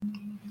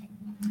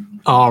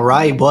All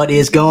right, what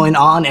is going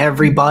on,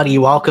 everybody?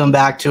 Welcome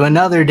back to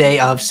another day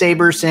of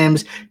Saber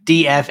Sims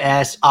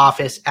DFS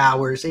office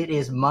hours. It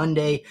is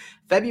Monday,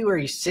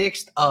 February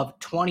 6th of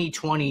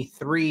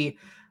 2023.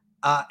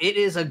 It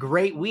is a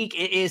great week.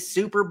 It is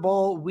Super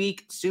Bowl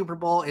week. Super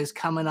Bowl is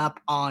coming up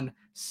on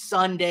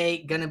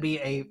Sunday. Going to be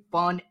a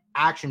fun,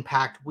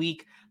 action-packed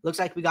week. Looks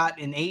like we got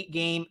an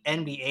 8-game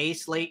NBA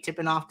slate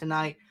tipping off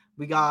tonight.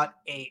 We got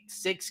a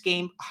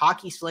 6-game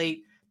hockey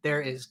slate.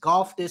 There is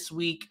golf this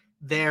week.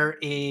 There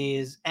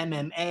is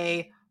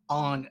MMA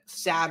on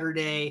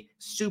Saturday.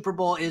 Super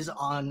Bowl is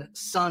on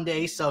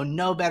Sunday, so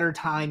no better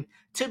time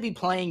to be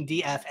playing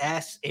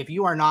DFS. If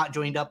you are not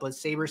joined up with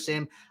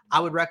SaberSim,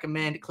 I would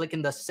recommend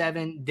clicking the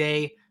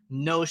 7-day,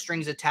 no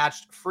strings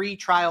attached free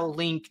trial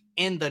link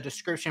in the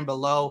description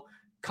below.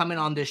 Coming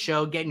on this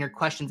show, getting your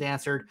questions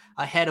answered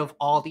ahead of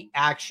all the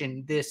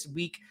action this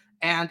week.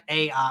 And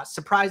a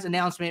surprise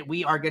announcement,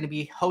 we are going to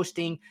be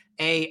hosting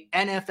a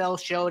NFL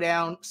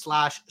Showdown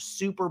 /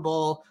 Super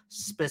Bowl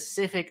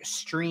specific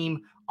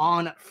stream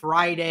on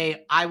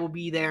Friday. I will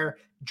be there.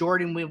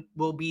 Jordan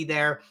will be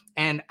there.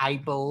 And I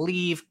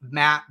believe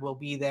Matt will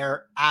be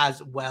there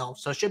as well.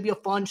 So it should be a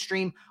fun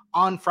stream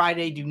on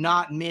Friday. Do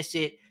not miss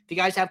it. If you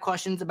guys have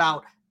questions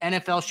about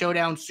NFL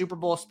Showdown, Super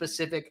Bowl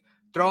specific,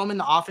 throw them in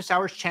the Office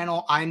Hours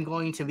channel. I'm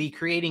going to be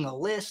creating a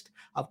list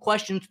of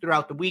questions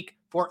throughout the week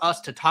for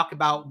us to talk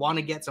about. Want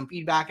to get some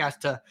feedback as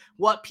to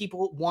what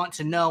people want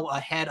to know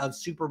ahead of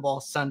Super Bowl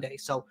Sunday.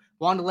 So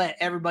want to let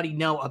everybody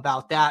know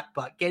about that.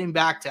 But getting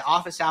back to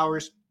Office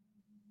Hours,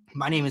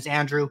 my name is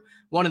Andrew,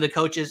 one of the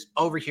coaches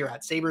over here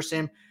at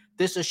SaberSim.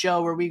 This is a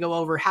show where we go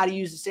over how to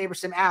use the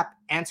SaberSim app,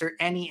 answer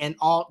any and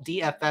all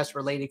DFS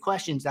related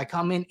questions that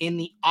come in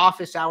the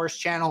Office Hours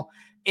channel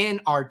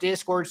in our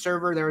Discord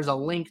server. There is a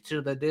link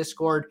to the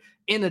Discord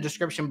in the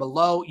description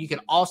below. You can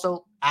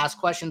also ask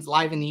questions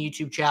live in the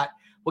YouTube chat.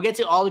 We'll get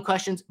to all the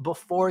questions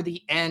before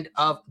the end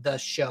of the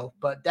show.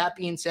 But that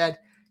being said,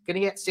 going to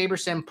get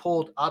SaberSim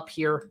pulled up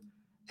here.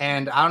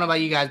 And I don't know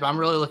about you guys, but I'm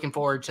really looking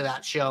forward to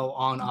that show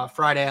on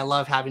Friday. I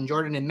love having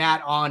Jordan and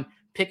Matt on,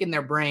 picking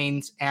their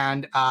brains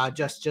and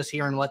just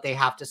hearing what they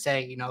have to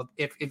say. You know,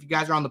 if you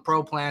guys are on the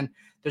pro plan,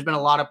 there's been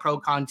a lot of pro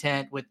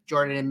content with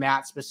Jordan and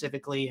Matt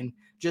specifically, and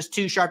just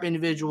two sharp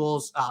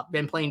individuals,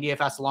 been playing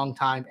DFS a long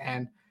time,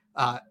 and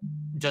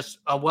just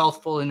a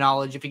wealth full of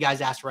knowledge if you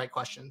guys ask the right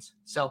questions.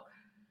 So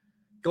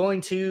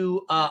going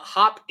to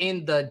hop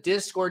in the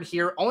Discord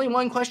here. Only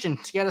one question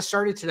to get us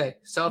started today.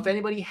 So if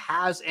anybody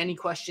has any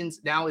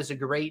questions, now is a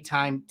great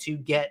time to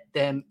get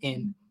them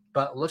in.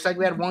 But it looks like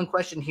we had one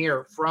question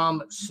here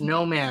from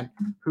Snowman,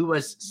 who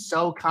was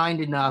so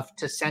kind enough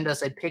to send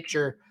us a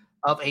picture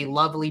of a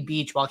lovely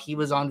beach while he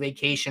was on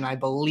vacation, I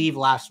believe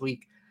last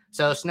week.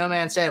 So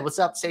Snowman said, "What's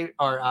up,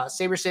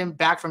 SaberSim,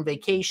 back from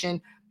vacation.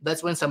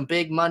 Let's win some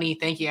big money.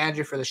 Thank you,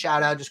 Andrew, for the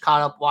shout out. Just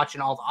caught up watching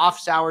all the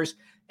office hours.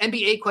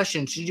 NBA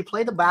question: should you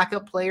play the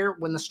backup player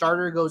when the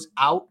starter goes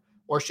out,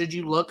 or should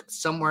you look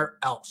somewhere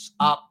else?"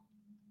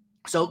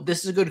 So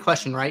this is a good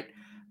question, right?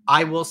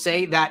 I will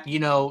say that,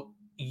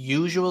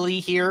 usually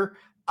here,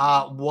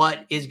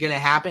 what is going to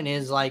happen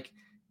is let's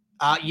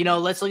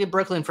look at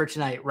Brooklyn for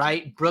tonight,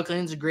 right?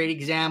 Brooklyn's a great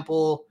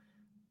example.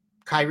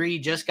 Kyrie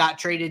just got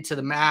traded to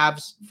the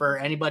Mavs. For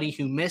anybody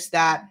who missed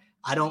that,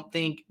 I don't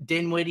think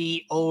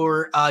Dinwiddie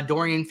or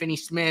Dorian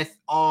Finney-Smith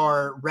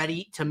are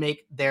ready to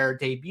make their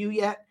debut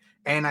yet.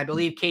 And I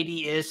believe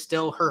KD is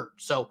still hurt.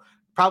 So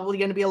probably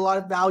going to be a lot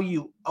of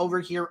value over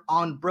here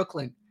on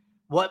Brooklyn.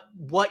 What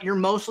you're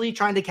mostly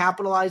trying to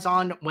capitalize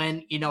on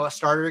when, a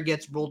starter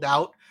gets ruled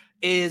out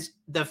is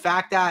the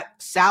fact that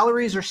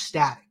salaries are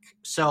static.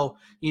 So,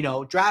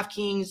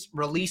 DraftKings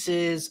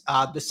releases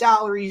the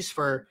salaries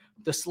for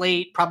the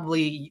slate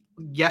probably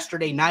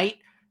yesterday night,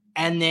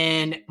 and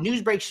then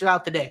news breaks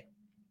throughout the day.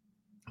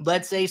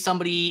 Let's say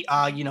somebody,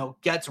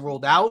 gets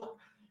ruled out,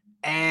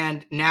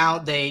 and now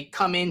they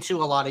come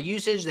into a lot of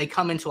usage. They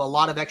come into a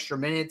lot of extra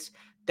minutes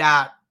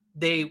that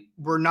they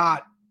were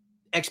not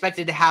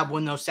expected to have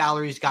when those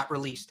salaries got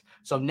released.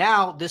 So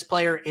now this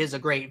player is a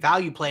great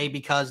value play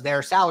because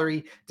their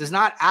salary does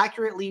not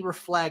accurately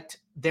reflect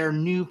their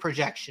new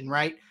projection,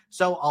 right?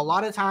 So a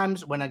lot of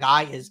times when a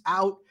guy is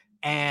out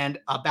and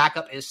a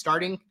backup is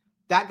starting,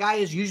 that guy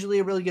is usually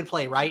a really good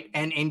play, right?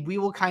 And we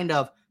will kind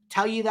of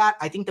tell you that.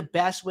 I think the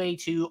best way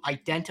to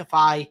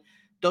identify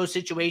those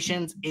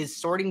situations is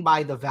sorting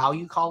by the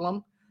value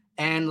column.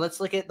 And let's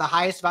look at the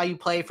highest value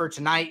play for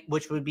tonight,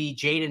 which would be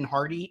Jaden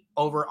Hardy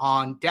over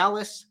on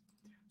Dallas.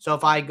 So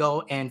if I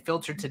go and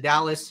filter to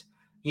Dallas,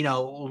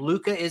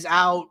 Luka is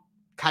out.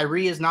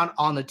 Kyrie is not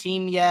on the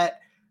team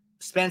yet.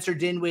 Spencer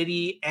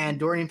Dinwiddie and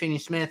Dorian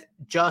Finney-Smith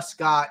just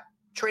got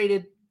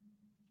traded.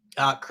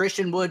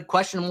 Christian Wood,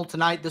 questionable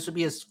tonight. This would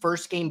be his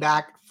first game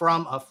back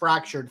from a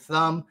fractured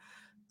thumb.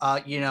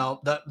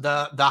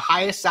 The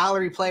highest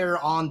salary player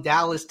on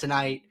Dallas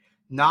tonight,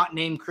 not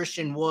named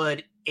Christian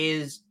Wood,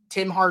 is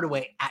Tim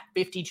Hardaway at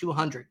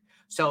 5,200.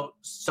 So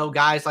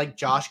guys like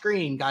Josh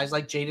Green, guys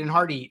like Jaden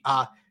Hardy,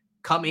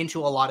 come into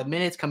a lot of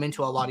minutes, come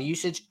into a lot of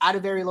usage at a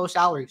very low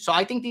salary. So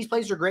I think these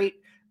plays are great.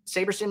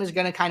 SaberSim is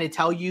going to kind of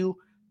tell you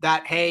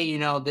that, hey,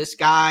 this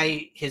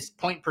guy, his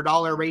point per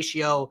dollar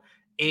ratio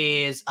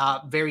is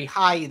very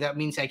high. That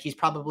means that he's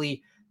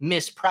probably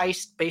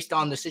mispriced based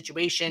on the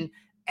situation,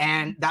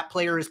 and that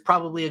player is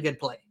probably a good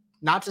play.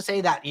 Not to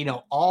say that,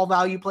 all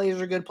value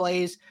plays are good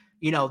plays.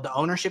 The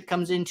ownership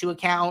comes into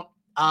account.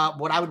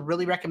 What I would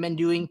really recommend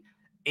doing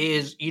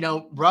is,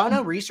 run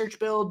a research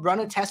build,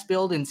 run a test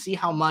build, and see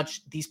how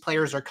much these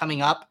players are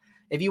coming up.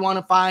 If you want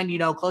to find,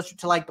 closer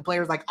to like the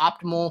players like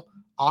optimal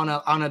on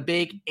a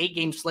big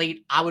 8-game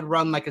slate, I would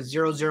run like a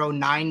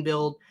 009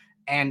 build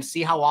and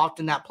see how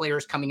often that player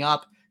is coming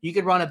up. You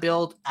could run a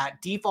build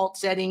at default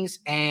settings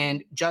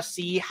and just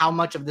see how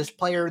much of this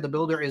player the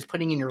builder is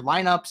putting in your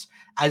lineups,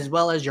 as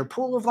well as your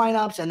pool of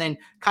lineups, and then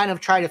kind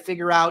of try to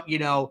figure out,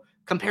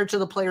 compared to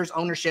the player's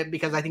ownership,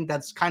 because I think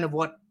that's kind of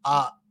what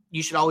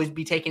you should always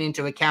be taking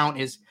into account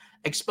is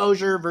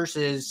exposure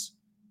versus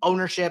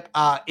ownership.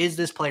 Is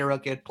this player a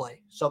good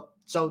play? So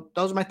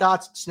those are my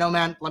thoughts.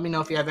 Snowman, let me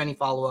know if you have any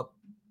follow-up.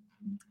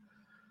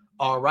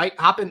 All right,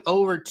 hopping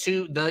over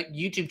to the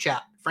YouTube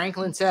chat.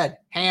 Franklin said,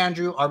 hey,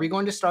 Andrew, are we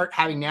going to start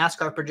having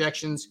NASCAR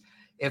projections?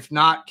 If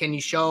not, can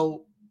you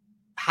show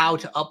how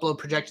to upload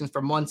projections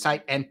from one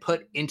site and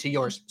put into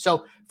yours?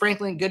 So,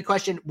 Franklin, good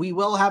question. We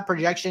will have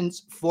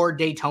projections for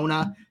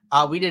Daytona.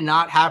 We did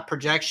not have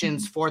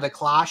projections for the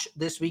Clash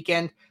this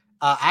weekend.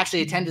 I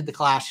actually attended the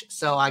Clash,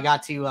 so I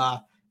got to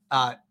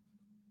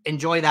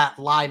enjoy that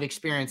live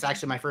experience.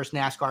 Actually, my first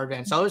NASCAR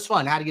event. So it was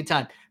fun. I had a good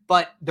time.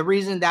 But the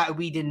reason that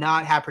we did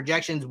not have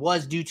projections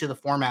was due to the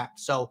format.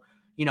 So,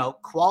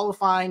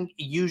 qualifying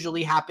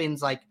usually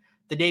happens like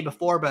the day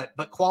before, but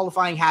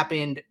qualifying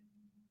happened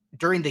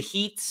during the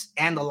heats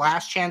and the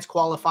last chance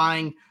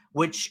qualifying,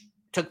 which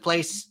took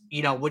place,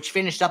 which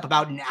finished up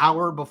about an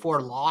hour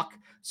before lock.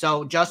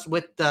 So just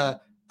with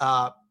the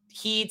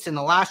heats and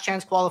the last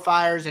chance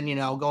qualifiers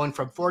and, going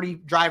from 40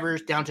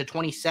 drivers down to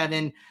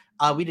 27,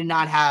 we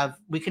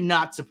could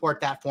not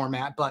support that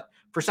format. But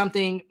for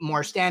something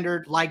more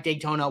standard like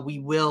Daytona, we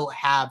will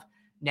have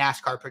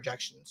NASCAR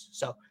projections.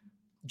 So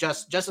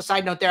just a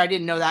side note there. I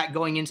didn't know that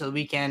going into the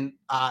weekend.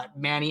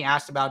 Manny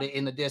asked about it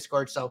in the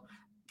Discord. So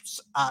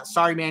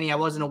sorry, Manny, I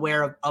wasn't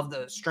aware of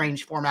the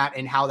strange format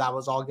and how that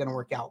was all going to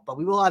work out. But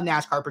we will have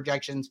NASCAR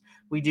projections.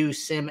 We do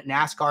sim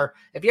NASCAR.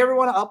 If you ever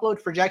want to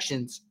upload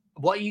projections,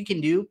 what you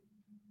can do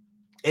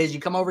is you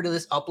come over to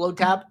this upload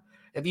tab.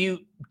 If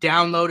you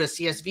download a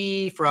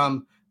CSV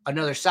from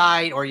another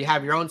site, or you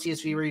have your own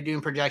CSV where you're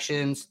doing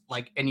projections,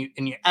 and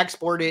you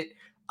export it,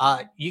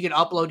 you can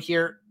upload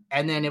here,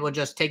 and then it will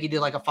just take you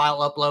to like a file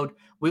upload.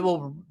 We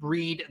will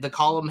read the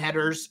column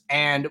headers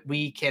and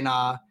we can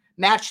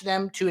match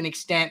them to an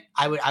extent.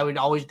 I would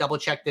always double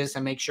check this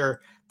and make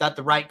sure that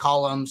the right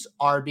columns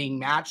are being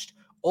matched.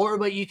 Or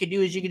what you could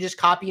do is you could just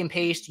copy and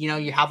paste.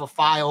 You have a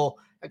file,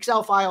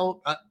 Excel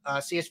file,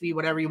 CSV,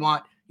 whatever you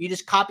want. You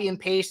just copy and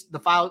paste the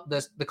file,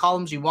 the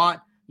columns you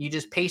want. You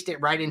just paste it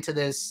right into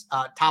this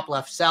top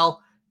left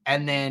cell,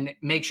 and then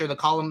make sure the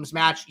columns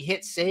match. You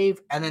hit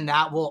save, and then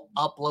that will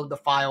upload the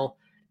file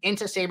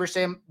into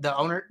SaberSim.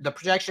 The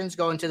projections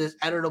go into this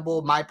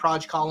editable My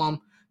Proj column.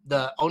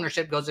 The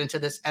ownership goes into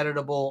this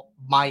editable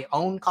My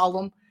Own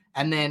column,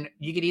 and then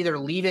you could either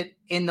leave it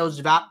in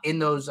those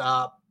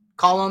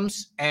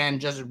columns and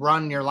just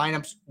run your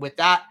lineups with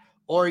that,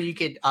 or you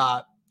could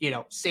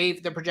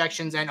save the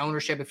projections and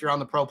ownership if you're on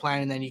the pro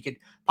plan, and then you could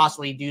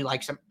possibly do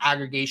like some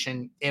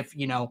aggregation if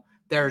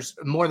there's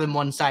more than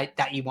one site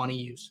that you want to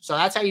use. So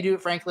that's how you do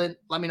it, Franklin.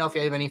 Let me know if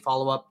you have any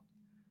follow-up.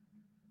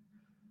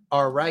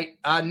 All right.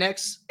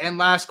 Next and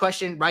last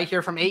question right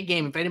here from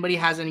 8Game. If anybody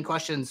has any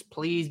questions,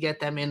 please get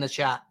them in the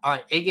chat. All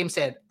right. 8Game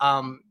said,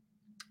 I'm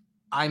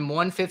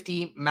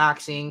 150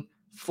 maxing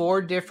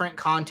 4 different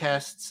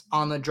contests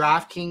on the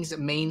DraftKings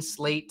main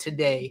slate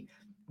today.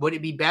 Would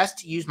it be best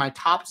to use my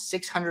top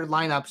 600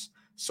 lineups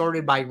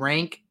sorted by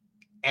rank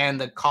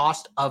and the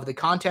cost of the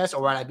contest,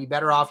 or would I be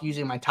better off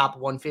using my top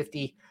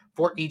 150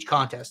 for each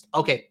contest?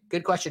 Okay.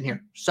 Good question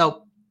here.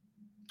 So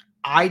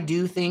I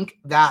do think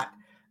that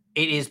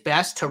it is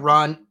best to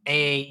run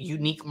a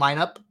unique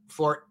lineup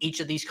for each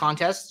of these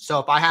contests. So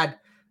if I had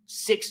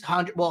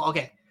 600, well,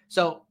 okay.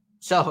 So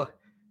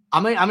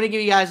I'm gonna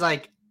give you guys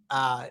like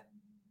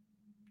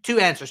 2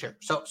 answers here.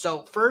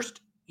 So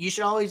first, you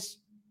should always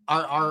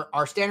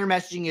our standard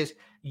messaging is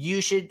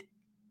you should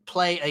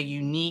play a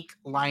unique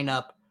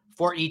lineup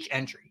for each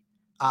entry.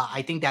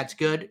 I think that's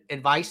good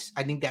advice.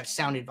 I think that's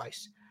sound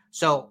advice.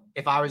 So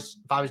if I was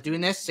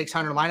doing this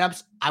 600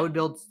 lineups, I would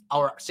build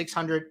our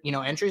 600,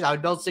 entries. I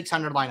would build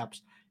 600 lineups.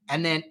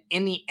 And then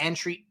in the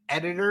entry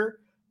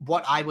editor,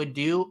 what I would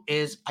do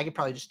is I could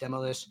probably just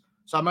demo this.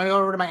 So I'm going to go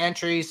over to my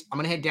entries. I'm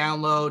going to hit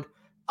download.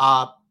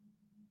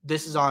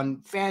 This is on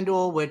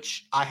FanDuel,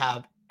 which I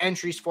have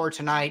entries for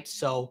tonight.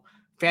 So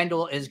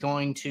FanDuel is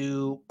going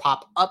to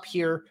pop up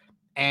here,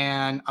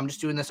 and I'm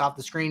just doing this off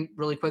the screen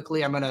really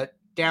quickly. I'm going to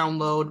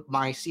download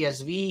my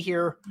CSV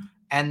here,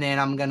 and then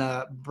I'm going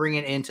to bring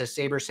it into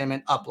SaberSim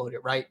and upload it,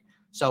 right?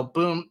 So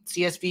boom,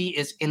 CSV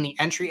is in the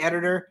entry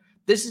editor.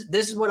 This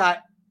is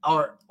what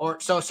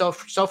so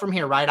from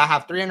here, right? I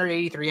have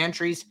 383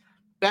 entries.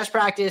 best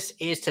practice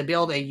is to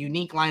build a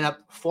unique lineup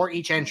for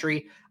each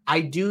entry. I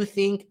do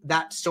think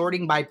that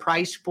sorting by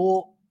price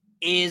pool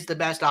is the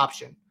best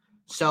option.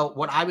 So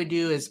what I would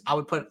do is I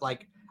would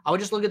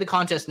just look at the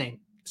contest name.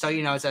 So,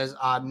 it says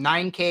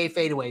 9K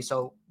fadeaway.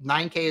 So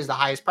 9K is the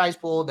highest price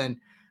pool. And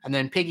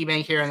then piggy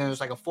bank here. And then there's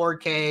like a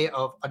 4K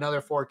of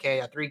another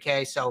 4K, a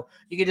 3K. So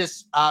you could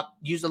just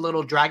use the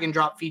little drag and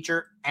drop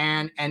feature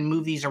and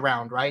move these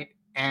around, right?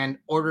 And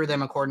order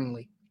them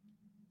accordingly.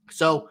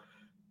 So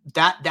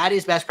that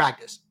is best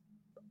practice.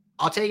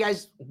 I'll tell you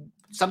guys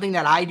something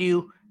that I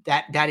do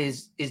that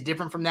is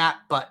different from that,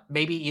 but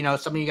maybe,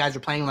 some of you guys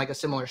are playing like a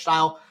similar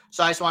style.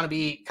 So I just want to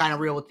be kind of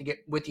real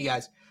with you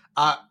guys.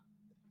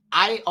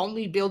 I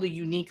only build a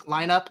unique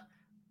lineup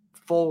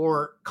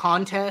for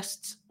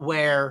contests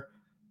where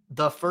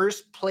the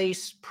first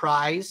place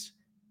prize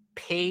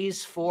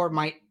pays for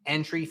my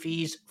entry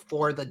fees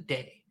for the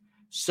day.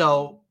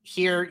 So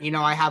here,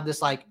 I have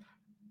this like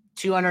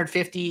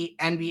 250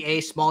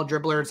 NBA small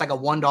dribbler. It's like a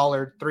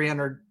 $1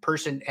 300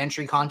 person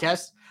entry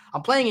contest.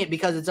 I'm playing it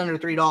because it's under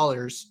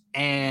 $3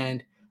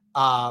 and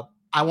I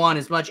want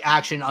as much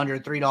action under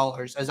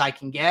 $3 as I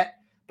can get,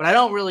 but I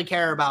don't really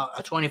care about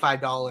a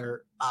 $25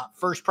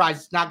 first prize.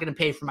 It's not going to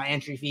pay for my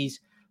entry fees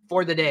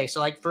for the day. So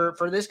like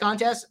for this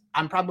contest,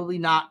 I'm probably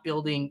not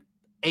building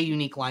a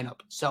unique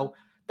lineup. So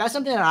that's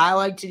something that I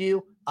like to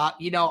do.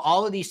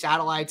 All of these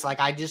satellites, like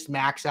I just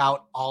max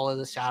out all of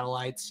the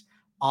satellites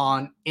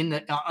on in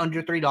the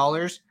under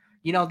 $3.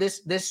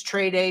 This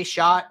trade day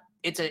shot,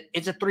 it's a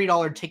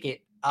 $3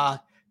 ticket.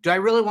 Do I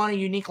really want a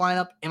unique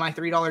lineup in my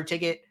 $3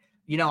 ticket?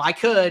 I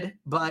could,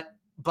 but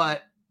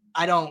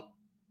I don't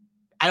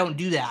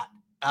do that.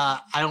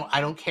 I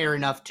don't care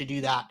enough to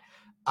do that.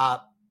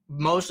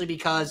 Mostly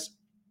because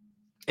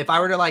if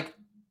I were to like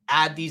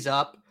add these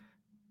up,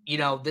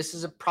 this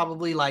is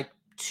probably like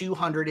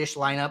 200-ish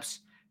lineups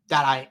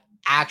that I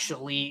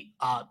actually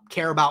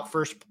care about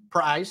first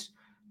prize,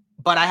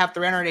 but I have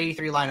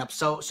 383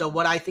 lineups. So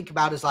what I think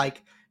about is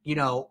like,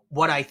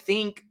 what I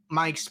think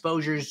my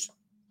exposures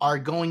are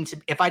going to,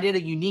 if I did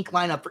a unique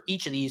lineup for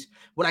each of these,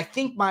 what I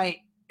think my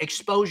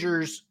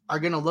exposures are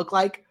going to look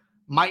like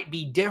might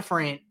be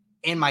different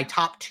in my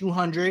top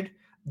 200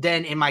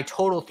 than in my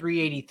total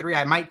 383.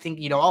 I might think,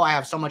 I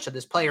have so much of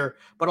this player,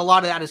 but a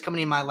lot of that is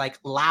coming in my like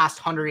last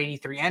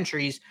 183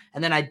 entries.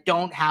 And then I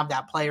don't have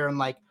that player in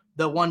like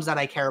the ones that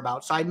I care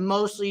about. So I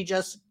mostly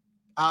just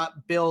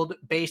build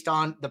based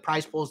on the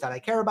prize pools that I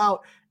care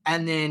about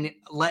and then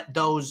let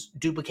those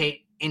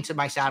duplicate into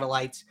my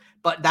satellites.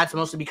 But that's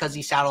mostly because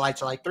these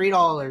satellites are like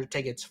 $3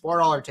 tickets,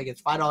 $4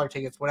 tickets, $5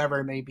 tickets, whatever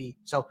it may be.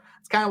 So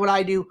it's kind of what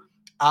I do.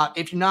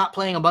 If you're not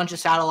playing a bunch of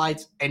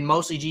satellites and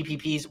mostly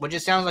GPPs, which it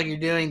sounds like you're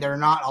doing, there are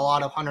not a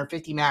lot of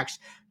 150 max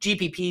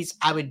GPPs.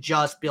 I would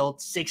just build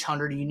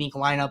 600 unique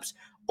lineups,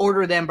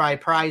 order them by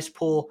prize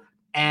pool,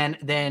 and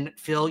then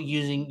fill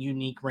using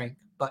unique rank.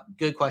 But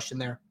good question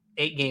there.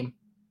 8 game.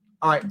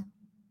 All right.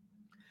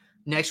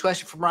 Next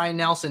question from Ryan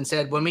Nelson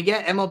said, when we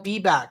get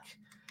MLB back,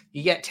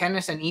 you get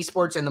tennis and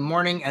esports in the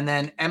morning and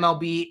then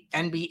MLB,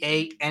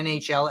 NBA,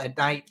 NHL at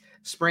night.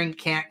 Spring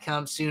can't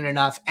come soon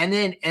enough. And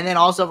then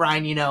also,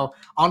 Ryan,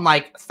 on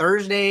like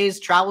Thursdays,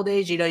 travel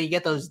days, you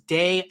get those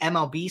day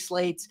MLB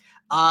slates.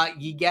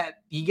 You get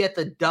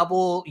the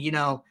double,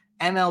 MLB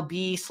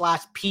 /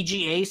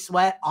 PGA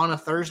sweat on a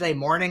Thursday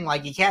morning.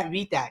 Like you can't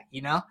beat that,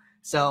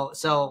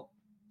 So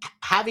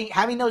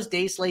having those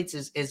day slates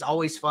is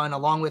always fun,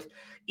 along with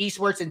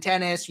esports and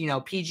tennis,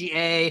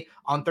 PGA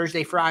on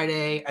Thursday,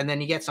 Friday, and then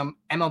you get some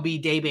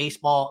MLB day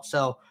baseball.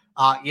 So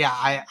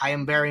I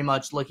am very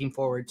much looking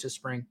forward to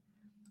spring.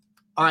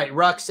 All right,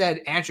 Ruck said,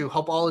 Andrew,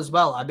 hope all is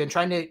well. I've been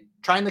trying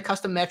the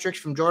custom metrics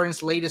from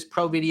Jordan's latest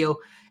pro video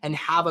and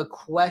have a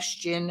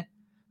question.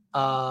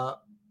 I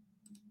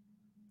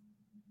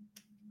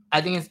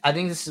think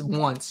this is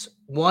once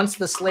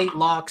the slate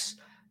locks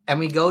and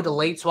we go to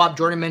late swap.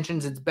 Jordan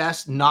mentions it's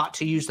best not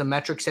to use the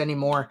metrics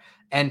anymore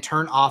and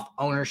turn off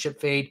ownership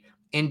fade.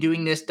 In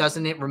doing this,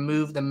 doesn't it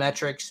remove the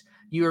metrics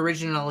you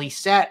originally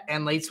set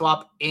and late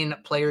swap in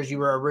players you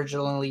were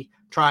originally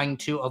trying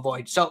to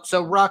avoid? So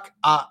Ruck,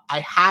 I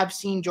have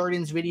seen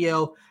Jordan's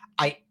video.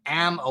 I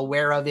am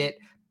aware of it.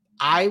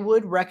 I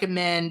would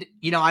recommend,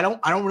 I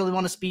don't really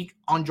want to speak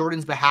on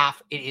Jordan's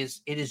behalf. It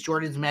is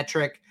Jordan's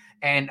metric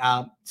and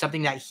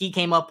something that he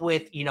came up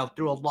with,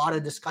 through a lot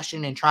of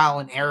discussion and trial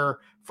and error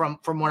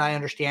from what I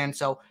understand.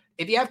 So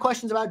if you have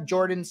questions about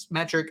Jordan's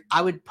metric,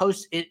 I would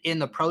post it in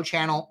the pro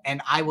channel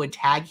and I would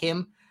tag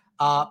him.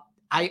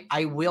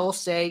 I will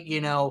say,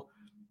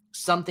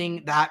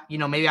 something that,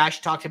 maybe I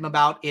should talk to him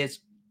about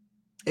is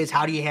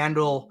how do you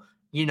handle,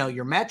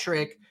 your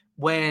metric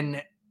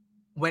when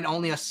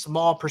only a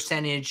small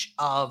percentage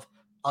of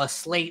a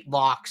slate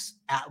locks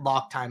at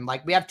lock time.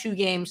 Like we have 2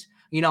 games,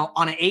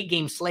 on an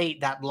 8-game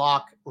slate that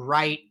lock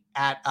right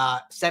at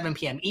 7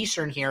 p.m.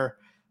 Eastern here.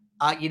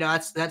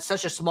 That's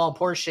such a small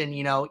portion,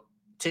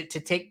 to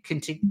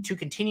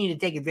continue to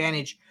take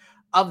advantage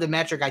of the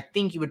metric. I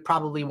think you would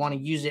probably want to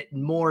use it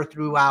more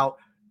throughout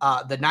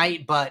the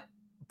night, but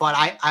but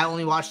I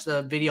only watched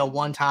the video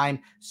one time,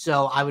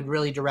 so I would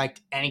really direct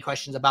any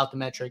questions about the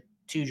metric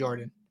to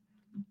Jordan.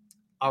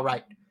 All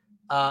right.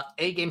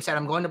 8 game set.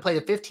 I'm going to play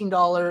the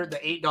 $15, the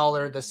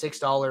 $8, the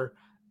 $6,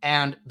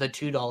 and the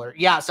 $2.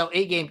 Yeah, so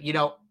 8 game,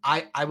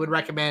 I would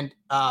recommend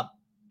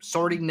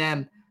sorting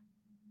them,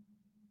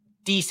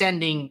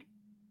 descending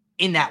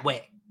in that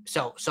way.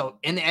 So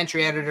in the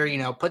entry editor,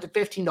 put the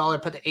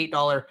 $15, put the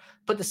 $8,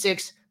 put the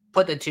 6,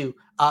 put the 2.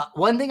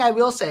 One thing I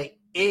will say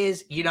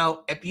is,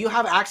 if you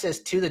have access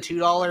to the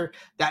 $2,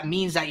 that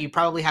means that you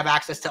probably have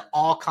access to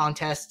all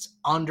contests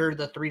under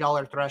the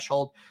 $3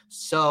 threshold.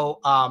 So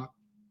I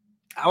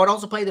would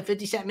also play the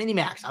 50-cent mini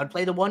max. I would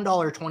play the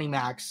 $1.20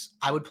 max.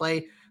 I would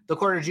play the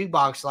quarter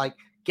jukebox. Like,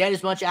 get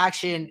as much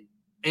action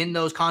in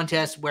those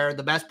contests where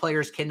the best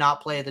players cannot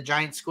play. The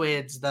giant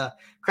squids, the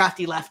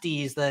crafty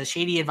lefties, the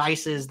shady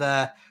advices,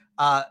 the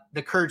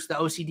Kurtz,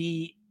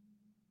 the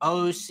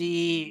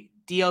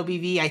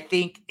DOBV, I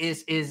think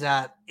is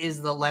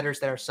the letters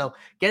there. So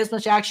get as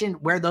much action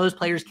where those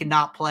players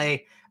cannot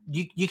play.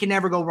 You can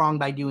never go wrong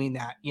by doing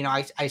that.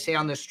 I say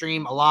on the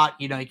stream a lot,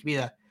 you can be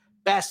the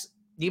best.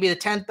 You can be the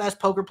 10th best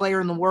poker player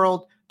in the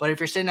world, but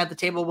if you're sitting at the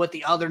table with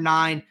the other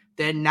 9,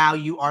 then now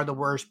you are the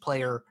worst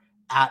player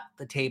at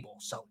the table.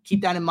 So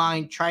keep that in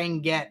mind. Try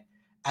and get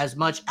as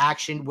much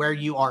action where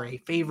you are a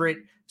favorite,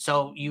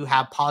 so you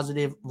have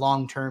positive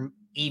long-term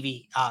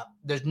EV.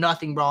 There's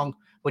nothing wrong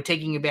with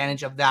taking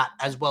advantage of that,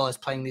 as well as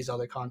playing these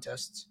other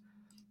contests.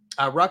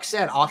 Ruck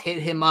said, "I'll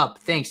hit him up.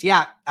 Thanks."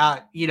 Yeah,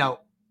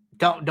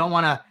 don't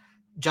want to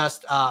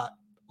just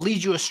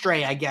lead you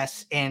astray, I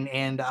guess,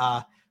 and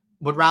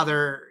would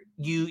rather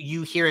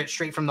you hear it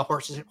straight from the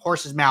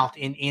horse's mouth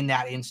in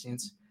that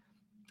instance.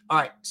 All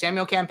right,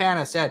 Samuel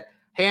Campana said,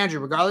 "Hey Andrew,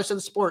 regardless of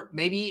the sport,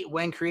 maybe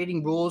when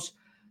creating rules,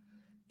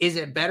 is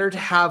it better to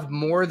have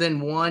more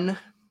than one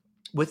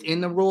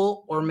within the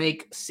rule or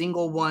make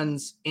single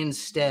ones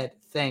instead?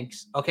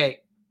 Thanks."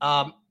 Okay,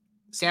 Sam,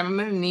 I'm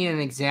gonna need an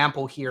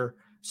example here.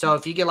 So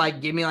if you could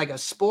give me a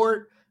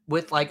sport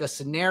with a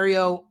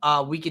scenario,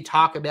 we could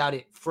talk about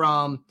it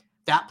from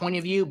that point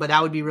of view, but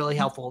that would be really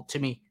helpful to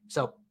me.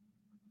 So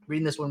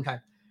reading this one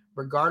time,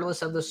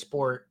 regardless of the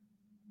sport,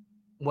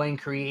 when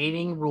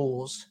creating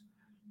rules,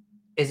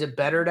 is it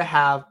better to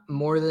have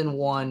more than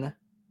one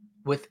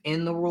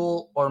within the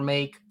rule or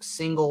make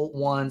single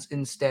ones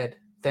instead?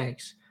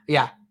 Thanks.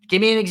 Yeah.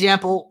 Give me an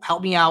example.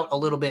 Help me out a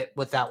little bit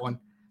with that one.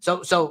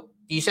 So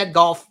you said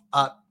golf.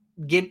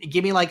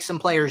 Give me some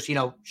players,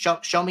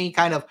 show me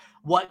kind of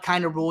what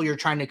kind of rule you're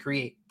trying to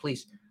create,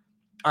 please.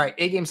 All right.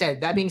 8 game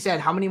said, that being said,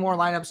 how many more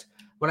lineups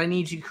would I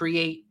need to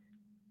create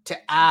to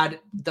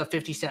add the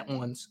 50-cent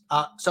ones?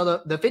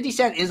 So the 50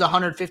 cent is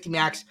 150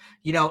 max.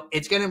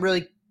 It's going to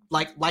really,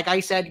 like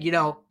I said,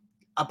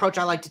 approach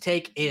I like to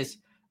take is,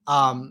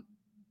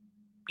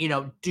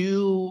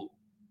 do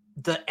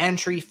the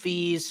entry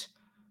fees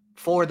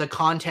for the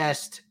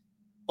contest,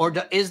 or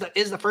is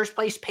the first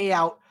place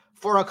payout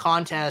for a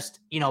contest,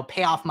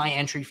 pay off my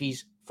entry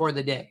fees for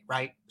the day,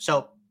 right?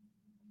 So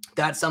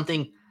that's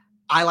something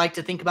I like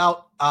to think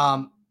about.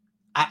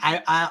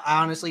 I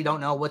honestly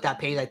don't know what that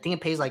pays. I think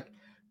it pays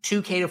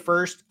 $2K to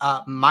first.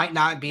 Might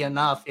not be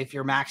enough if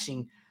you're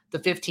maxing the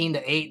 15,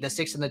 the 8, the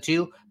 6, and the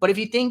 2. But if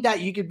you think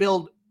that you could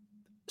build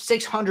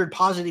 600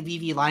 positive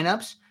EV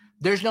lineups,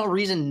 there's no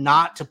reason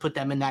not to put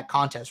them in that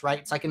contest, right?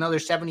 It's another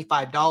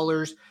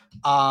 $75.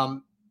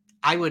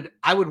 I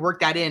would work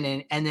that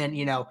in, and then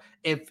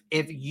if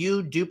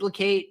you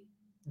duplicate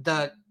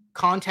the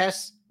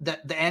contests,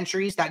 the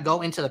entries that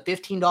go into the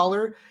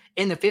 $15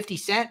 in the 50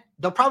 cent,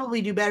 they'll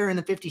probably do better in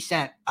the 50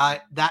 cent.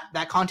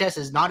 That contest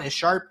is not as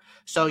sharp.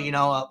 So, a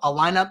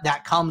lineup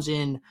that comes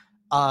in,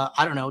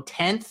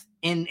 10th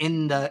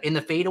in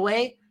the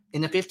fadeaway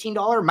in the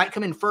 $15 might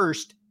come in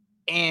first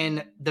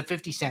in the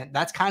 50 cent.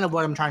 That's kind of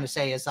what I'm trying to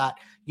say, is that,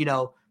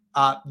 the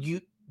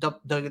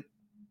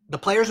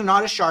players are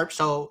not as sharp.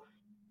 So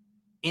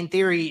in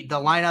theory, the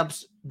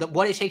lineups,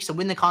 what it takes to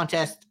win the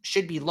contest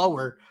should be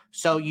lower.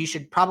 So you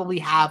should probably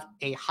have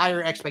a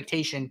higher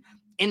expectation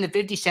in the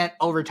 50 cent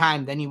over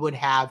time than you would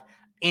have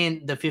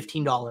in the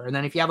 $15. And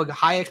then if you have a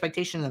high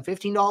expectation in the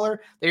 $15,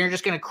 then you're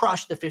just going to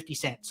crush the 50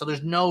 cent. So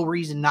there's no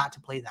reason not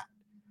to play that.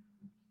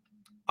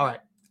 All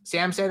right.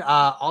 Sam said,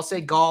 I'll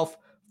say golf,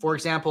 for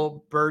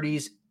example,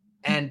 birdies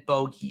and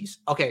bogeys.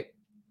 Okay.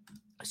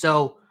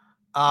 So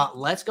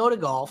let's go to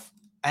golf.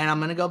 And I'm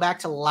going to go back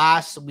to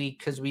last week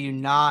because we do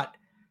not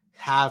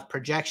have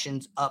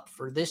projections up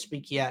for this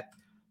week yet.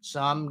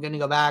 So I'm going to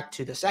go back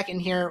to the second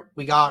here.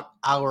 We got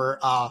our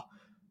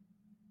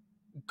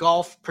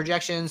golf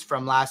projections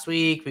from last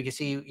week. We can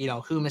see,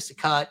 who missed the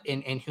cut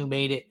and who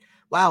made it.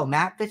 Wow,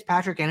 Matt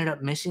Fitzpatrick ended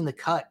up missing the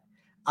cut.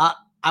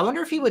 I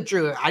wonder if he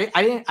withdrew.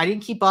 I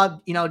didn't keep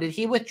up. Did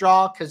he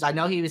withdraw? Because I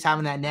know he was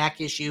having that neck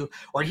issue,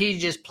 or he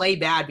just played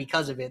bad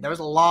because of it. There was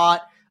a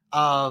lot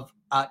of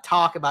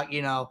talk about,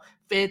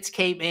 Fitz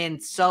came in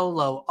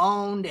solo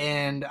owned,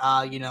 and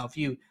if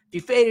you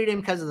faded him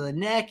because of the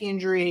neck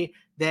injury,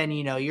 then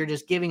you're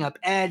just giving up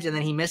edge, and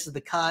then he misses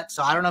the cut.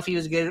 So I don't know if he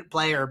was a good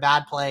play or a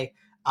bad play.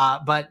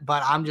 But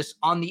I'm just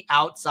on the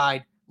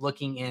outside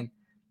looking in.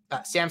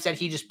 Sam said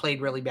he just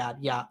played really bad.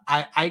 Yeah,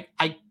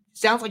 I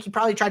sounds like he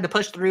probably tried to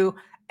push through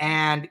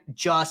and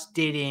just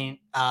didn't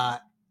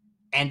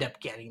end up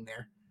getting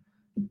there.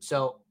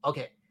 So,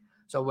 okay.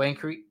 So when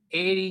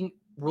creating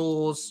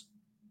rules,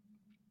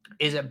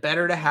 is it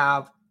better to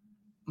have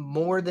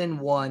more than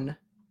one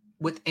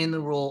within the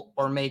rule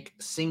or make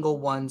single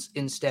ones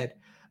instead?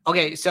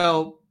 Okay,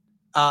 so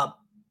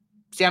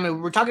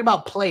Sam, we're talking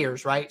about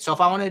players, right? So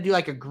if I want to do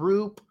like a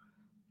group,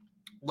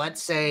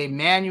 let's say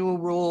manual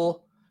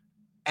rule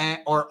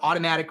or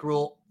automatic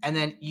rule, and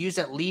then use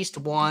at least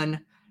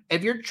one.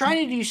 If you're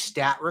trying to do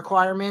stat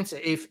requirements,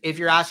 if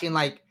you're asking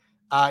like,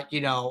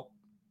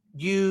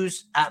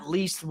 use at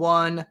least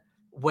one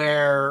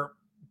where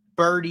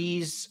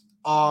birdies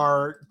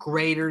are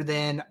greater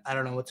than, I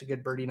don't know, what's a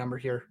good birdie number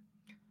here?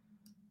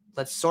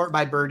 Let's sort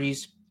by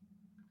birdies.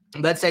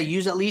 Let's say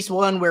use at least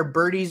one where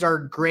birdies are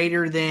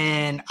greater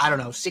than, I don't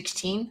know,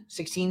 16.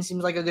 16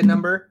 seems like a good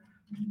number.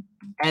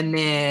 And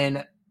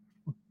then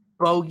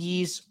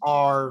bogeys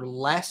are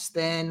less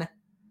than,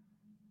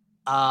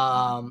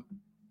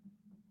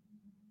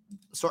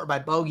 sort by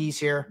bogeys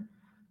here.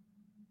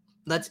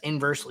 Let's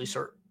inversely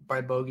sort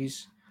by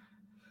bogeys.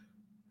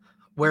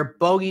 Where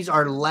bogeys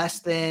are less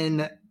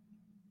than,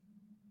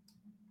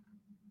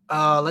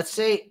 let's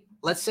say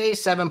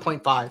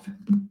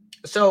 7.5.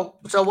 So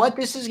what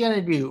this is going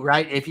to do,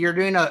 right? If you're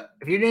doing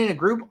a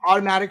group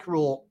automatic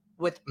rule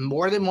with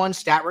more than one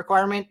stat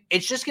requirement,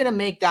 it's just going to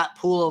make that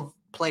pool of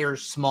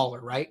players smaller,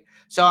 right?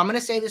 So I'm going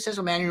to say this as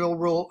a manual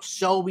rule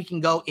so we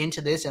can go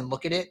into this and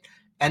look at it,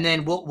 and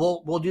then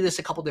we'll do this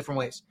a couple different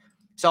ways.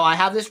 So I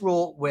have this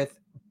rule with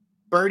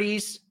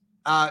birdies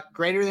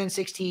greater than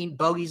 16,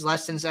 bogeys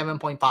less than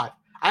 7.5.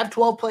 I have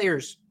 12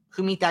 players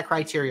who meet that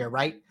criteria,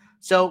 right?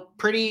 So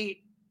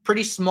pretty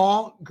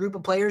small group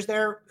of players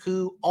there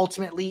who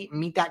ultimately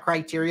meet that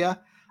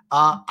criteria.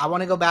 I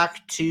want to go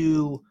back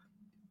to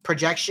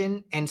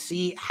projection and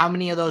see how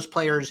many of those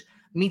players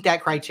meet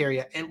that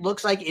criteria. It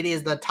looks like it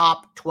is the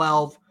top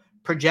 12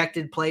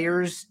 projected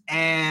players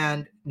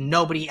and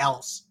nobody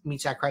else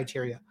meets that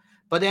criteria.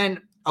 But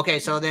then, okay,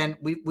 so then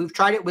we've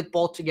tried it with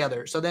both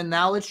together. So then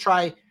now let's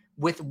try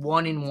with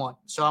 1 and 1.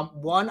 So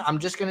I'm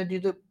just going to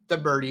do the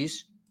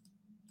birdies.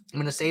 I'm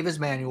going to save as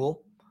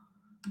manual.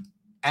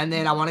 And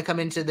then I want to come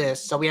into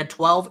this. So we had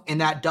 12 in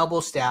that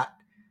double stat.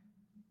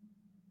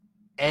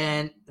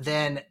 And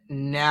then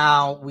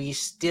now we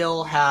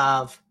still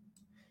have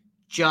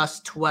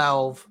just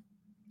 12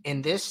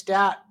 in this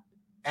stat.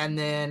 And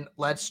then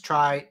let's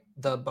try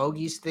the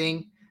bogeys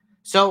thing.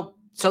 So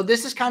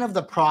this is kind of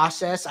the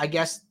process, I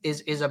guess,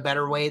 is a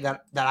better way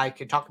that I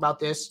could talk about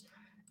this.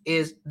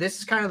 This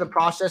is kind of the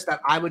process that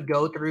I would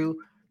go through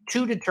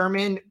to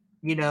determine,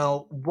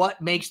 what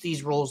makes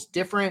these rules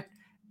different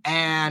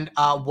and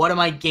what am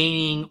I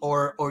gaining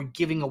or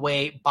giving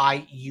away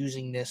by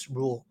using this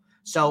rule.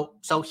 So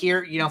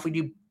here, if we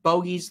do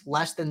bogeys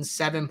less than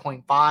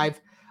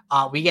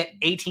 7.5, we get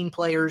 18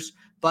 players.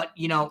 But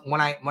when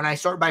I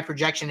sort by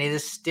projection, it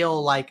is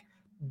still like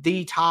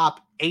the top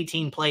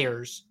 18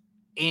 players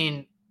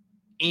in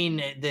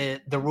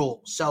the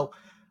rule. So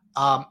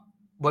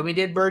when we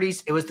did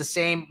birdies, it was the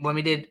same. When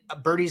we did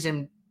birdies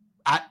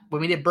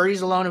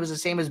alone, it was the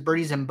same as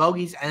birdies and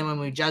bogeys. And then when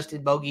we just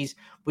did bogeys,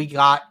 we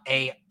got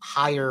a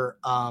higher,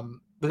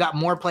 we got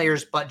more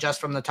players, but just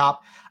from the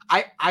top.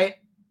 I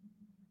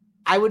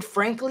would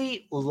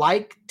frankly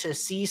like to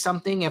see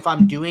something if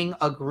I'm doing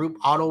a group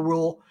auto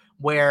rule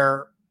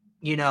where,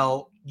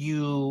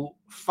 you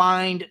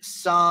find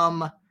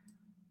some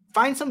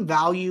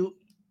value.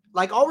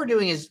 Like all we're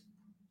doing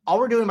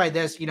by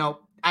this,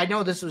 I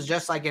know this was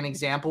just like an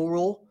example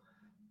rule.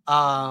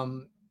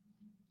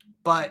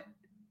 But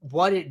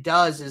what it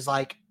does is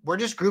like, we're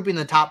just grouping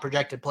the top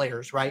projected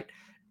players, right?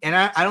 And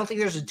I don't think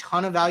there's a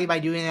ton of value by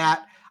doing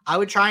that. I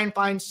would try and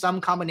find some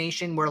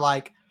combination where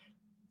like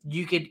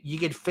you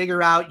could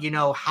figure out,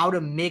 how to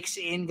mix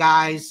in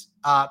guys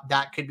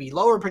that could be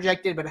lower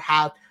projected, but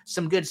have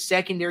some good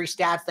secondary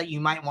stats that you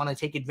might want to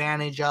take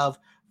advantage of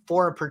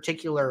for a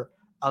particular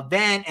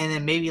event. And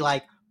then maybe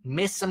like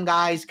miss some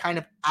guys kind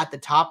of at the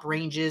top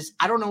ranges.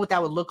 I don't know what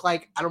that would look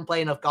like. I don't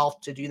play enough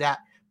golf to do that,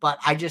 but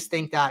I just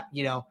think that,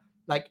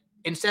 like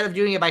instead of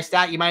doing it by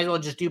stat, you might as well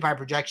just do by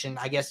projection,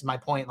 I guess is my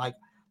point. Like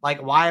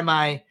why am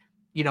I,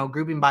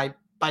 grouping by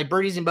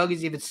birdies and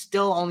bogeys? If it's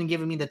still only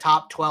giving me the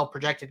top 12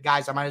 projected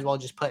guys, I might as well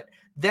just put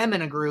them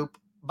in a group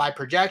by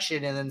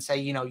projection and then say,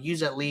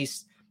 use at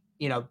least,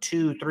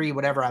 2, 3,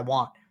 whatever I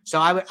want. So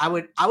I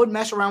would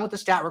mess around with the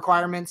stat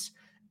requirements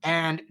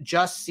and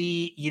just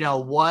see,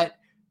 what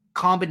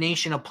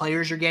combination of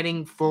players you're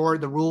getting for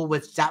the rule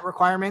with stat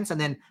requirements, and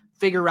then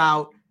figure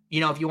out,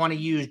 if you want to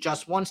use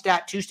just one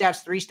stat, 2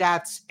 stats, 3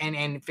 stats,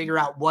 and figure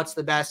out what's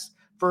the best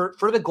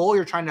for the goal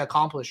you're trying to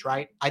accomplish,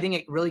 right? I think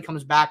it really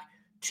comes back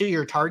to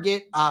your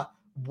target.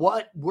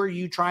 What were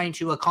you trying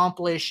to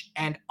accomplish,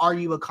 and are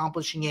you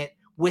accomplishing it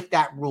with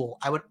that rule?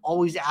 I would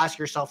always ask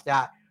yourself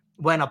that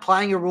when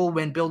applying a rule,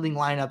 when building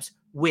lineups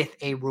with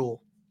a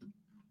rule.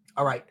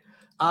 All right.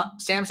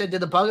 Sam said,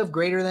 did the bug of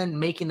greater than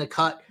making the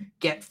cut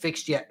get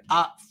fixed yet?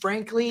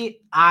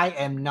 Frankly, I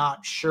am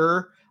not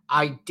sure.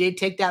 I did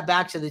take that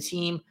back to the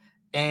team,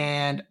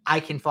 and I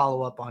can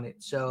follow up on it.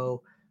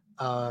 So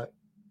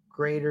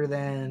greater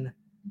than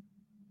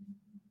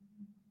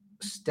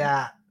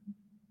stat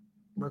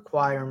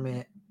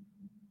requirement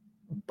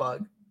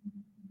bug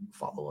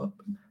follow up.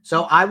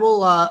 So I will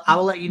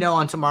let you know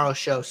on tomorrow's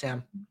show,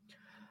 Sam.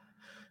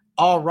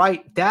 All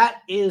right,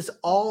 that is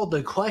all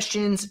the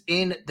questions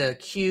in the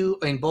queue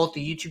in both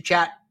the YouTube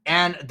chat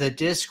and the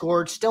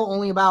Discord. Still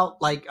only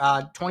about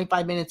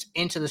 25 minutes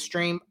into the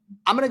stream.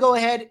 I'm going to go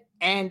ahead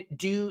and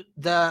do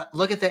the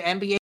look at the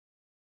NBA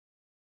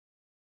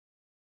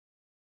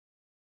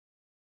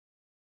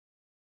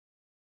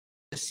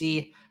to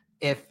see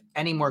if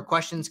any more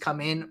questions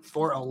come in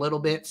for a little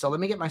bit. So let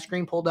me get my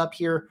screen pulled up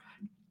here,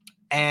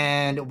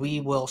 and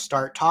we will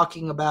start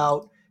talking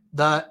about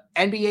the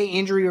NBA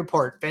injury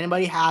report. If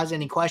anybody has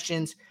any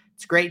questions,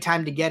 it's a great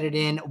time to get it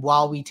in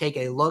while we take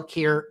a look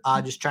here.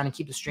 Just trying to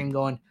keep the stream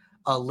going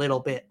a little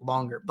bit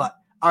longer. But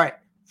all right,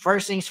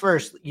 first things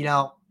first,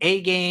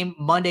 8-game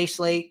Monday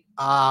slate.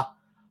 Want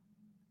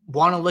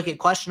to look at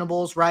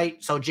questionables,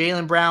 right? So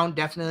Jaylen Brown,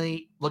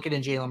 definitely looking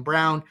at Jaylen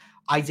Brown.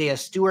 Isaiah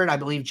Stewart, I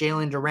believe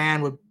Jalen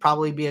Duran would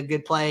probably be a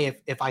good play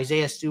if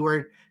Isaiah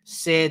Stewart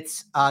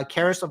sits.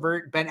 Karis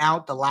LeVert been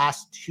out the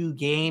last 2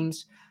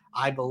 games.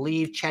 I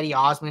believe Cedi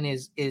Osman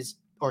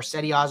or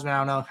Cedi Osman, I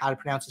don't know how to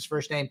pronounce his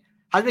first name,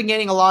 has been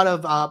getting a lot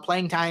of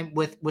playing time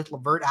with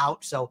LeVert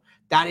out. So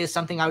that is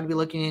something I would be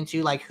looking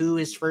into, like who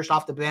is first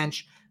off the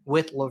bench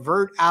with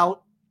LeVert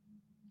out.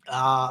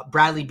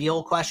 Bradley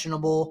Beal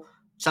questionable,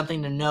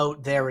 something to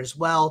note there as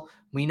well.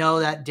 We know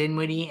that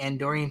Dinwiddie and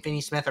Dorian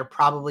Finney-Smith are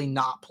probably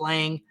not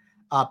playing.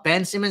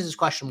 Ben Simmons is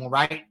questionable,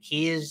 right?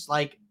 He is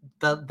like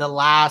the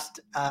last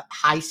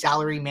high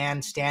salary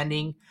man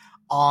standing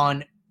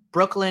on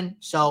Brooklyn.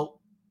 So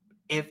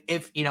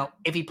if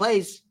he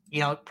plays,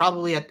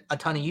 probably a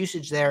ton of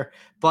usage there.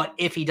 But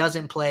if he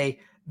doesn't play,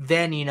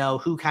 then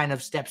who kind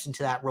of steps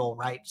into that role,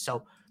 right?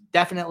 So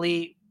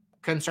definitely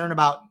concerned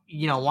about,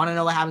 want to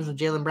know what happens with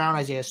Jaylen Brown,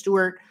 Isaiah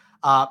Stewart.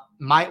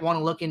 Might want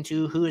to look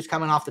into who is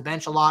coming off the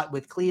bench a lot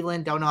with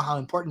Cleveland. Don't know how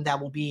important that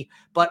will be,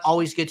 but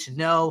always good to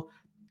know.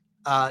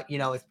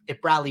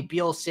 If Bradley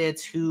Beal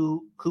sits,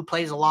 who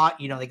plays a lot.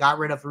 They got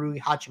rid of Rui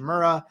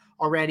Hachimura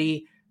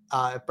already.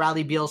 If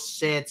Bradley Beal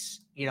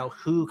sits,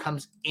 who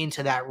comes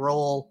into that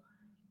role,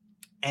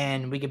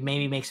 and we could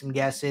maybe make some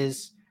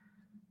guesses.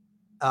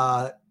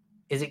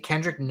 Is it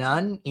Kendrick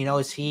Nunn?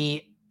 Is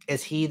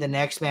he the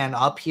next man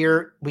up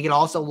here? We could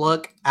also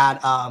look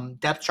at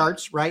depth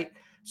charts, right?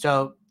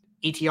 So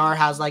ETR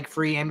has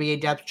free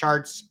NBA depth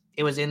charts.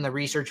 It was in the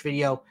research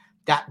video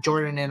that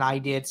Jordan and I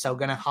did. So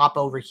going to hop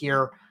over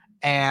here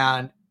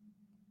and,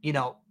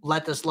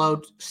 let this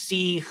load,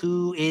 see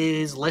who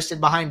is listed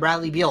behind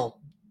Bradley Beal.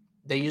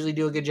 They usually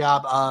do a good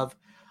job of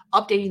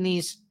updating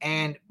these,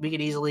 and we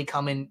could easily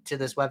come into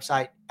this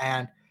website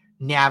and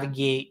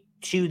navigate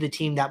to the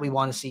team that we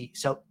want to see.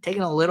 So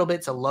taking a little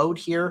bit to load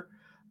here,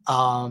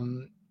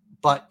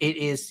 but it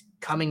is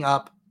coming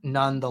up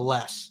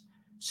nonetheless.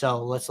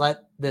 So let's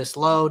let this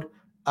load.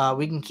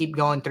 We can keep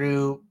going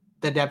through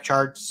the depth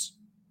charts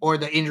or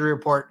the injury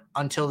report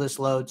until this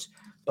loads,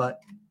 but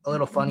a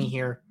little funny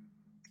here.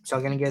 So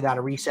I'm going to give that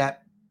a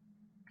reset.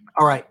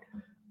 All right.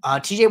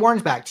 TJ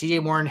Warren's back.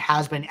 TJ Warren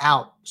has been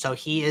out. So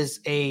he is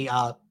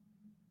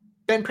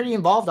been pretty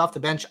involved off the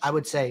bench, I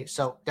would say.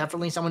 So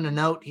definitely someone to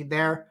note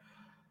there.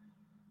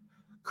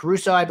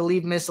 Caruso, I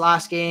believe, missed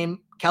last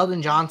game.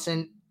 Keldon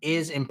Johnson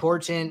is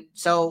important.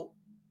 So,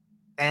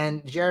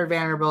 and Jared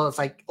Vanderbilt,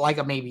 it's like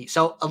a maybe.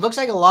 So it looks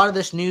like a lot of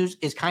this news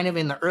is kind of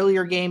in the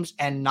earlier games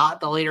and not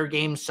the later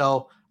games.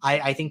 So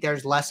I think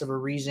there's less of a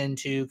reason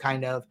to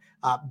kind of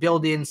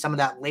build in some of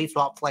that late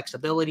swap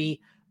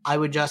flexibility. I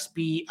would just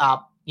be,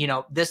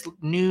 this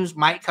news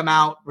might come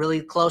out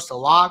really close to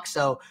lock.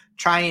 So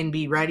try and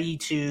be ready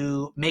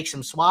to make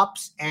some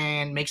swaps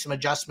and make some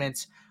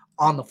adjustments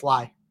on the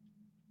fly.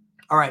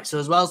 All right. So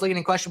as well as looking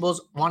at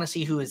questionables, want to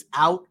see who is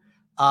out.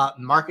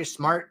 Marcus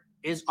Smart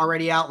is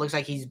already out. Looks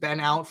like he's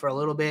been out for a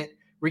little bit.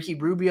 Ricky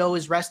Rubio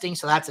is resting.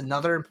 So that's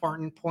another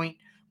important point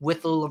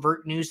with the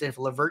LeVert news. If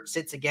LeVert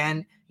sits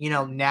again,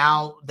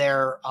 now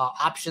their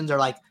options are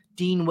like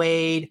Dean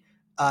Wade,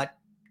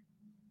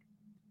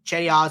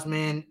 Cedi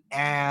Osman,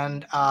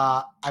 and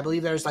I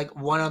believe there's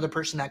one other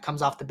person that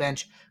comes off the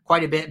bench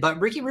quite a bit. But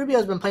Ricky Rubio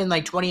has been playing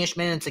 20-ish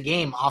minutes a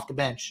game off the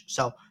bench.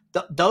 So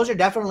those are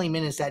definitely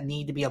minutes that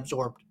need to be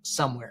absorbed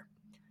somewhere.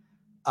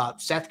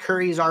 Seth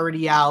Curry is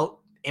already out.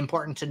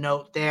 Important to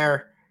note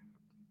there.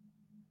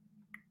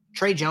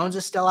 Trey Jones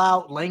is still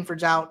out.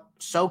 Langford's out.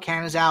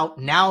 Socan is out.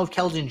 Now if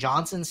Keldon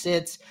Johnson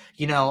sits,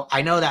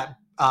 I know that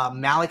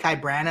Malachi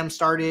Branham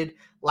started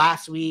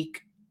last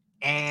week,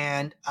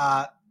 and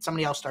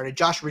somebody else started.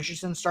 Josh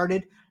Richardson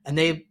started, and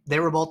they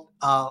were both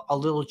a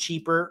little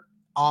cheaper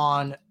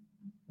on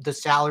the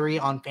salary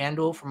on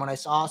FanDuel from what I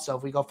saw. So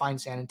if we go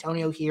find San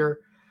Antonio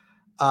here,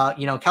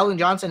 Keldon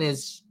Johnson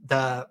is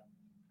the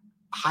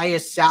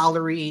highest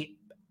salary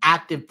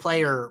active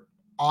player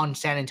on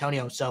San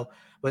Antonio. So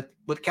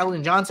with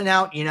Keldon Johnson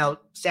out,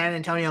 San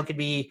Antonio could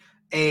be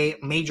a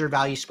major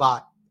value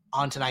spot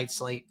on tonight's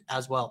slate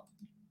as well.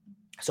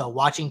 So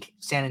watching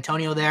San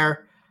Antonio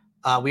there.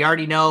 We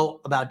already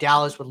know about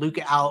Dallas with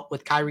Luka out,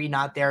 with Kyrie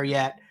not there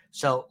yet.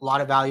 So a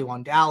lot of value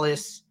on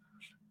Dallas.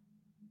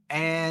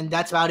 And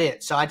that's about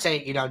it. So I'd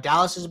say,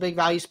 Dallas is a big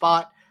value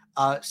spot.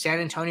 San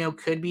Antonio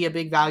could be a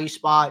big value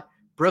spot.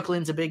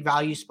 Brooklyn's a big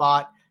value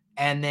spot.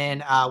 And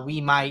then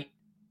we might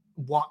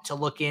want to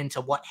look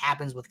into what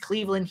happens with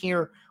Cleveland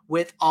here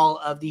with all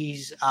of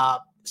these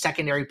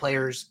secondary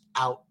players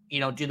out.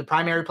 Do the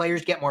primary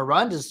players get more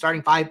run? Does the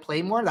starting five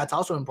play more? That's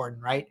also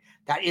important, right?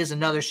 That is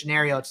another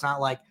scenario. It's not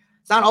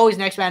always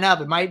next man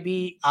up. It might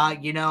be,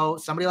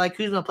 somebody like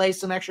Kuzma plays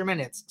some extra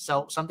minutes.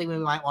 So something we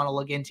might want to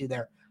look into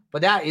there.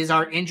 But that is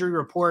our injury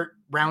report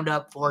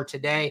roundup for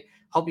today.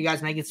 Hope you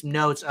guys making some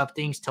notes of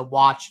things to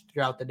watch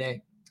throughout the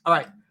day. All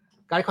right.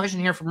 Got a question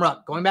here from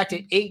Ruck. Going back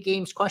to 8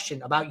 games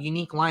question about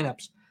unique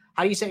lineups.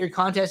 How do you set your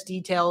contest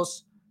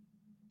details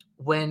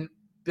when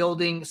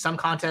building? Some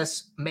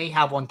contests may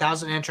have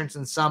 1,000 entrants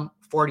and some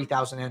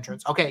 40,000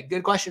 entrants. Okay,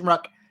 good question,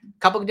 Ruck. A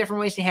couple of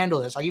different ways to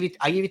handle this. I'll give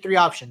you 3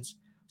 options.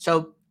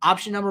 So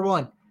option number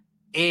 1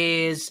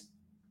 is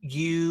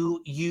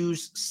you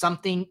use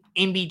something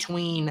in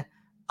between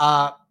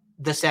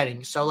the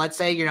settings. So let's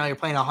say, you're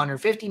playing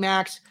 150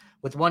 max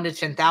with 1 to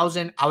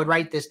 10,000. I would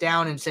write this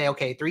down and say,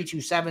 okay,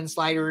 327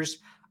 sliders.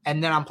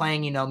 And then I'm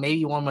playing,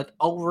 maybe one with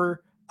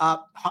over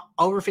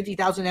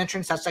 50,000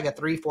 entrants. That's like a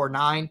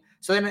 349.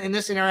 So then in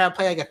this scenario, I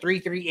play like a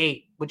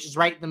 338, which is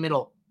right in the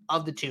middle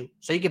of the two.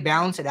 So you can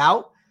balance it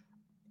out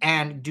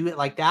and do it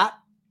like that.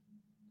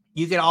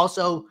 You can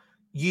also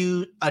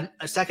use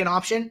a second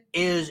option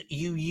is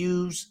you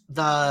use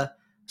the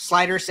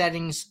slider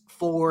settings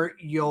for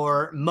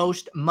your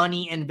most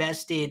money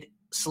invested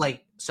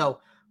slate. So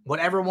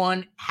whatever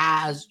one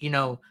has,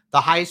 the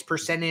highest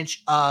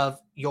percentage of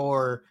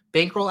your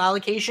bankroll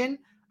allocation,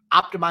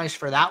 optimize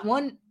for that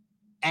one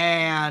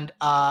and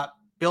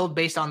build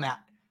based on that.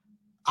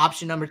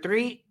 Option number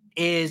 3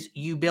 is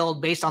you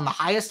build based on the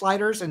highest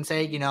sliders and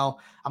say, I'm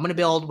going to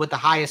build with the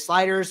highest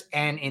sliders.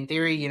 And in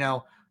theory,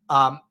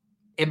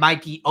 it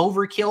might be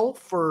overkill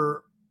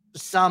for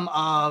some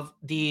of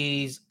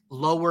these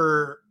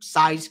lower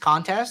size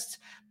contests,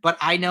 but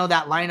I know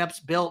that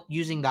lineups built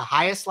using the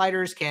highest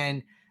sliders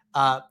can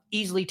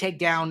easily take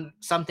down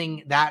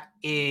something that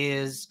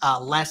is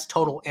less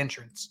total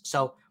entrance.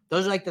 So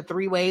those are like the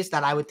 3 ways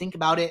that I would think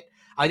about it.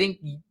 I think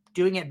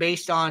doing it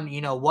based on,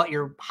 what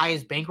your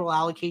highest bankroll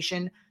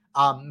allocation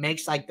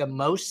makes like the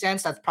most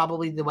sense. That's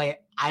probably the way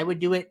I would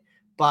do it.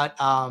 But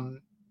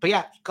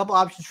yeah, a couple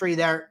options for you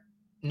there.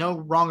 No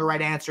wrong or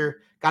right answer.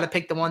 Got to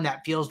pick the one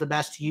that feels the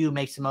best to you,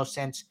 makes the most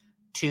sense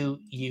to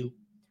you.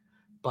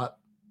 But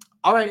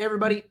all right,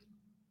 everybody.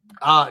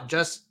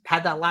 Just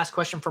had that last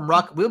question from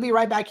Ruck. We'll be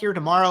right back here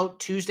tomorrow,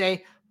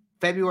 Tuesday,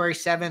 February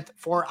 7th,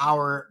 for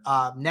our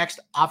next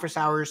office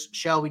hours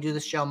show. We do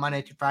this show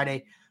Monday through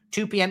Friday,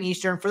 2 p.m.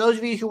 Eastern. For those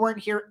of you who weren't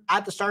here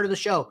at the start of the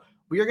show,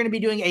 we are going to be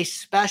doing a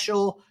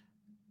special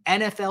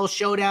NFL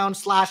Showdown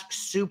 /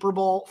 Super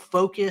Bowl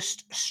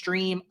focused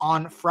stream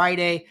on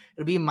Friday.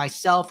 It'll be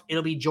myself.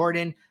 It'll be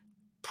Jordan.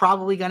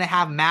 Probably going to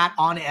have Matt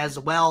on as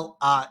well.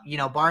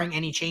 Barring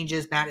any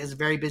changes, Matt is a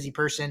very busy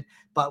person,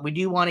 but we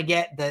do want to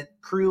get the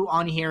crew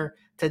on here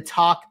to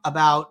talk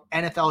about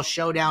NFL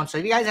Showdown. So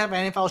if you guys have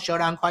NFL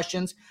Showdown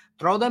questions,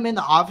 throw them in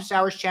the Office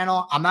Hours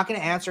channel. I'm not going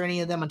to answer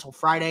any of them until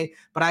Friday,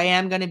 but I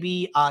am going to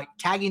be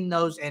tagging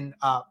those in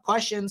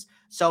questions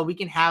so we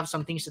can have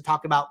some things to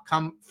talk about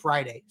come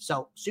Friday.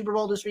 So Super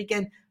Bowl this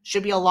weekend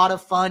should be a lot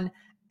of fun.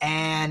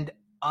 And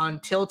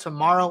until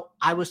tomorrow,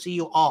 I will see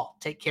you all.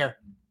 Take care.